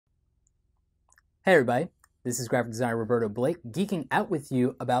Hey everybody, this is graphic designer Roberto Blake geeking out with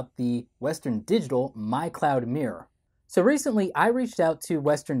you about the Western Digital MyCloud Mirror. So recently I reached out to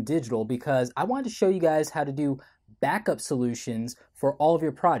Western Digital because I wanted to show you guys how to do backup solutions for all of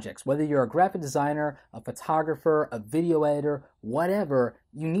your projects. Whether you're a graphic designer, a photographer, a video editor, whatever,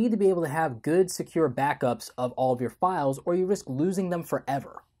 you need to be able to have good secure backups of all of your files or you risk losing them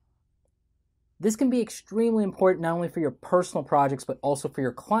forever. This can be extremely important not only for your personal projects, but also for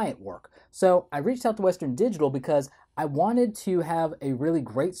your client work. So I reached out to Western Digital because I wanted to have a really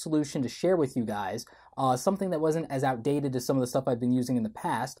great solution to share with you guys, something that wasn't as outdated as some of the stuff I've been using in the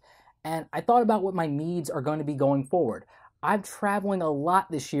past. And I thought about what my needs are going to be going forward. I'm traveling a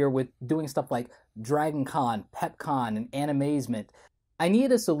lot this year with doing stuff like Dragon Con, PepCon, and Animazement. I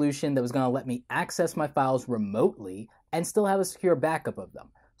needed a solution that was going to let me access my files remotely and still have a secure backup of them.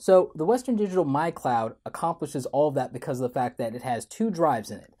 So the Western Digital MyCloud accomplishes all of that because of the fact that it has two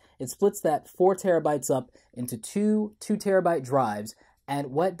drives in it. It splits that 4 terabytes up into two 2 terabyte drives, and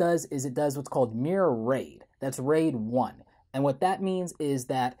what it does is it does what's called mirror RAID. That's RAID 1. And what that means is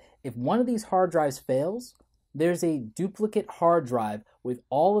that if one of these hard drives fails, there's a duplicate hard drive with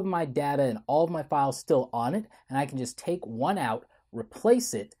all of my data and all of my files still on it, and I can just take one out,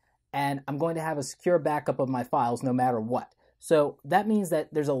 replace it, and I'm going to have a secure backup of my files no matter what. So that means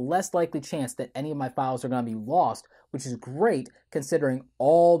that there's a less likely chance that any of my files are going to be lost, which is great considering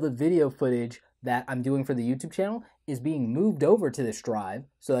all the video footage that I'm doing for the YouTube channel is being moved over to this drive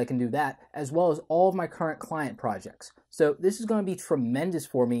so I can do that, as well as all of my current client projects. So this is going to be tremendous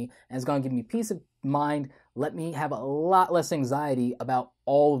for me and it's going to give me peace of mind, let me have a lot less anxiety about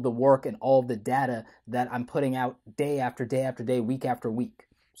all of the work and all of the data that I'm putting out day after day after day, week after week.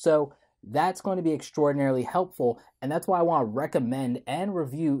 So that's going to be extraordinarily helpful, and that's why I want to recommend and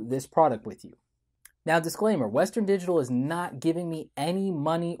review this product with you. Now, disclaimer, Western Digital is not giving me any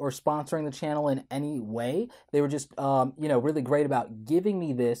money or sponsoring the channel in any way. They were just, really great about giving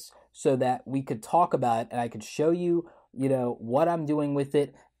me this so that we could talk about it and I could show you, what I'm doing with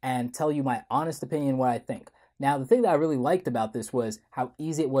it and tell you my honest opinion, what I think. Now, the thing that I really liked about this was how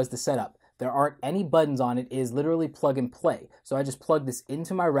easy it was to set up. There aren't any buttons on it. It is literally plug and play. So I just plugged this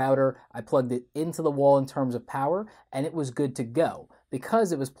into my router, I plugged it into the wall in terms of power, and it was good to go.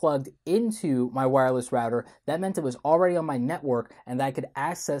 Because it was plugged into my wireless router, that meant it was already on my network and that I could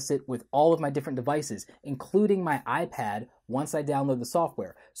access it with all of my different devices, including my iPad once I download the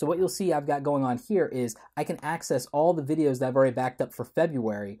software. So what you'll see I've got going on here is I can access all the videos that I've already backed up for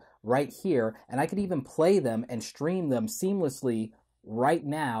February right here, and I could even play them and stream them seamlessly right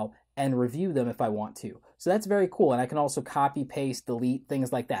now and review them if I want to. So that's very cool, and I can also copy, paste, delete,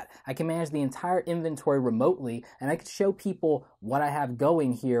 things like that. I can manage the entire inventory remotely, and I can show people what I have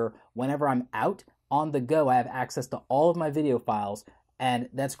going here whenever I'm out on the go. I have access to all of my video files, and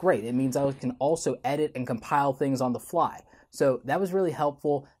that's great. It means I can also edit and compile things on the fly. So that was really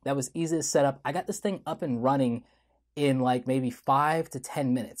helpful. That was easy to set up. I got this thing up and running in like maybe 5 to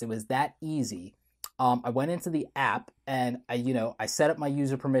 10 minutes. It was that easy. I went into the app and I set up my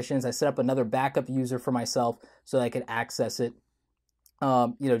user permissions. I set up another backup user for myself so that I could access it.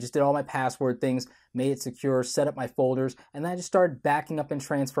 Just did all my password things, made it secure, set up my folders, and then I just started backing up and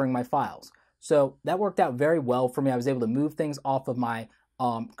transferring my files. So that worked out very well for me. I was able to move things off of my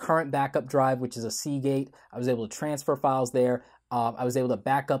current backup drive, which is a Seagate. I was able to transfer files there. I was able to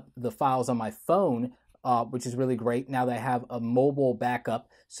back up the files on my phone, which is really great now that I have a mobile backup,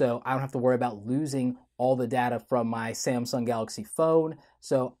 so I don't have to worry about losing all the data from my Samsung Galaxy phone.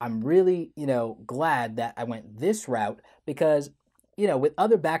 So I'm really, glad that I went this route because, with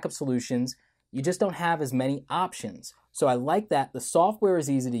other backup solutions, you just don't have as many options. So I like that. The software is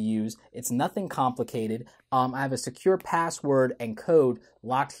easy to use. It's nothing complicated. I have a secure password and code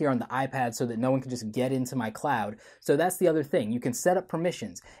locked here on the iPad so that no one can just get into my cloud. So that's the other thing. You can set up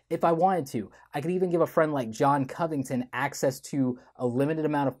permissions. If I wanted to, I could even give a friend like John Covington access to a limited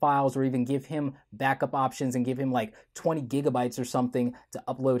amount of files or even give him backup options and give him like 20 gigabytes or something to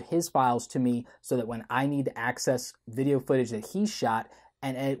upload his files to me so that when I need to access video footage that he shot,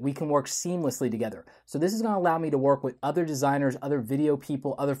 and we can work seamlessly together. So this is going to allow me to work with other designers, other video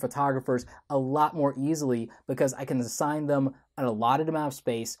people, other photographers a lot more easily because I can assign them an allotted amount of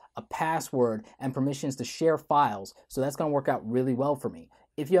space, a password, and permissions to share files. So that's going to work out really well for me.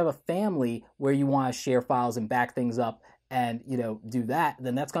 If you have a family where you want to share files and back things up and do that,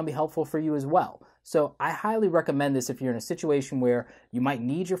 then that's going to be helpful for you as well. So I highly recommend this if you're in a situation where you might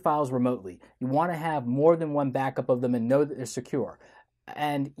need your files remotely. You want to have more than one backup of them and know that they're secure.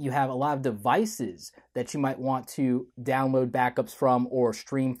 And you have a lot of devices that you might want to download backups from or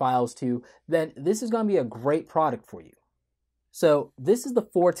stream files to, then this is going to be a great product for you. So this is the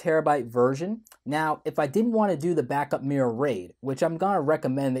 4 terabyte version. Now, if I didn't want to do the backup mirror RAID, which I'm going to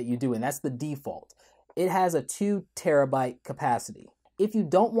recommend that you do, and that's the default, it has a 2 terabyte capacity. If you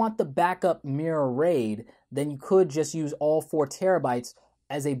don't want the backup mirror RAID, then you could just use all 4 terabytes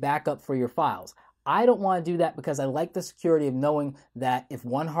as a backup for your files. I don't want to do that because I like the security of knowing that if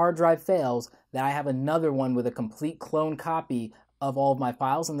one hard drive fails, that I have another one with a complete clone copy of all of my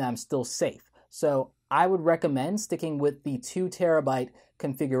files and that I'm still safe. So I would recommend sticking with the 2 terabyte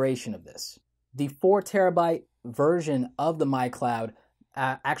configuration of this. The 4 terabyte version of the MyCloud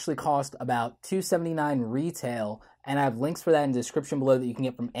actually cost about $279 retail, and I have links for that in the description below that you can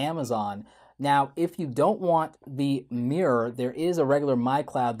get from Amazon. Now, if you don't want the mirror, there is a regular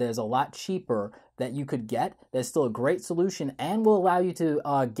MyCloud that is a lot cheaper that you could get. That's still a great solution and will allow you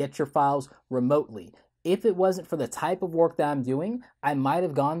to get your files remotely. If it wasn't for the type of work that I'm doing, I might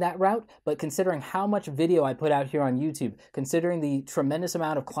have gone that route, but considering how much video I put out here on YouTube, considering the tremendous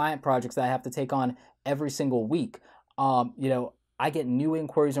amount of client projects that I have to take on every single week, I get new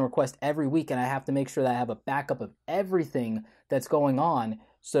inquiries and requests every week, and I have to make sure that I have a backup of everything that's going on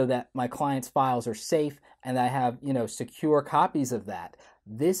so that my clients' files are safe and that I have, secure copies of that.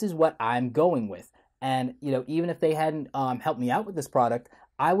 This is what I'm going with. And, even if they hadn't helped me out with this product,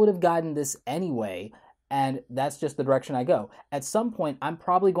 I would have gotten this anyway. And that's just the direction I go. At some point, I'm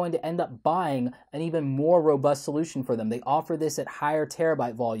probably going to end up buying an even more robust solution for them. They offer this at higher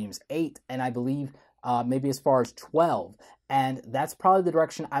terabyte volumes, 8, and I believe maybe as far as 12. And that's probably the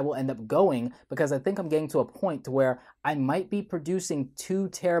direction I will end up going because I think I'm getting to a point to where I might be producing 2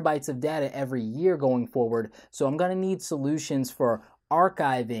 terabytes of data every year going forward. So I'm going to need solutions for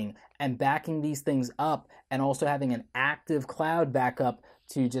archiving and backing these things up and also having an active cloud backup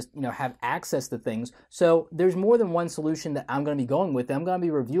to just have access to things. So there's more than one solution that I'm going to be going with. I'm going to be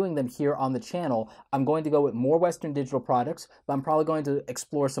reviewing them here on the channel. I'm going to go with more Western Digital products, but I'm probably going to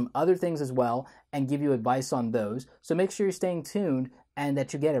explore some other things as well and give you advice on those. So make sure you're staying tuned and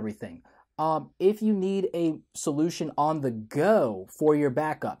that you get everything. If you need a solution on the go for your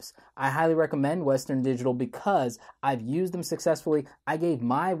backups, I highly recommend Western Digital because I've used them successfully. I gave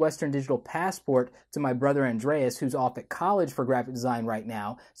my Western Digital passport to my brother Andreas, who's off at college for graphic design right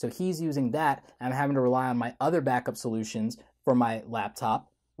now. So he's using that, and I'm having to rely on my other backup solutions for my laptop,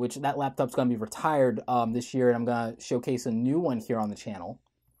 which that laptop's going to be retired this year, and I'm going to showcase a new one here on the channel.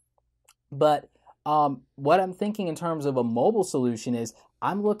 But what I'm thinking in terms of a mobile solution is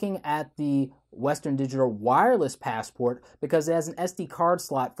I'm looking at the Western Digital wireless passport because it has an SD card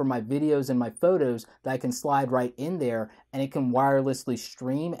slot for my videos and my photos that I can slide right in there, and it can wirelessly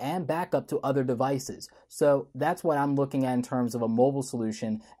stream and back up to other devices. So that's what I'm looking at in terms of a mobile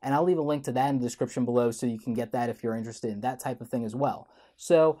solution, and I'll leave a link to that in the description below so you can get that if you're interested in that type of thing as well.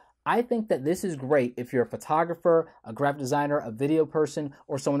 So I think that this is great if you're a photographer, a graphic designer, a video person,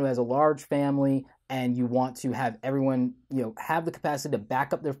 or someone who has a large family and you want to have everyone, have the capacity to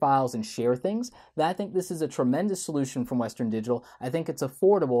back up their files and share things. Then I think this is a tremendous solution from Western Digital. I think it's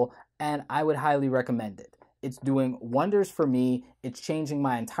affordable and I would highly recommend it. It's doing wonders for me. It's changing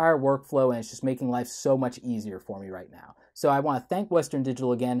my entire workflow and it's just making life so much easier for me right now. So I want to thank Western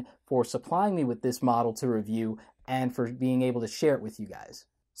Digital again for supplying me with this model to review and for being able to share it with you guys.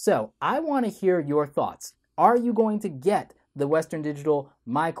 So I want to hear your thoughts. Are you going to get the Western Digital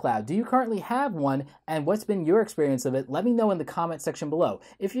MyCloud? Do you currently have one, and what's been your experience of it? Let me know in the comment section below.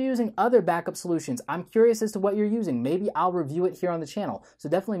 If you're using other backup solutions, I'm curious as to what you're using. Maybe I'll review it here on the channel. So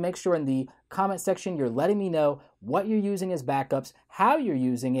definitely make sure in the comment section you're letting me know what you're using as backups, how you're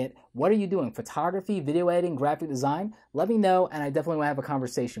using it, what are you doing, photography, video editing, graphic design? Let me know, and I definitely want to have a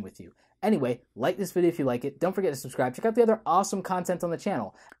conversation with you. Anyway, like this video if you like it. Don't forget to subscribe. Check out the other awesome content on the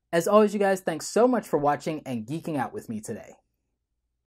channel. As always, you guys, thanks so much for watching and geeking out with me today.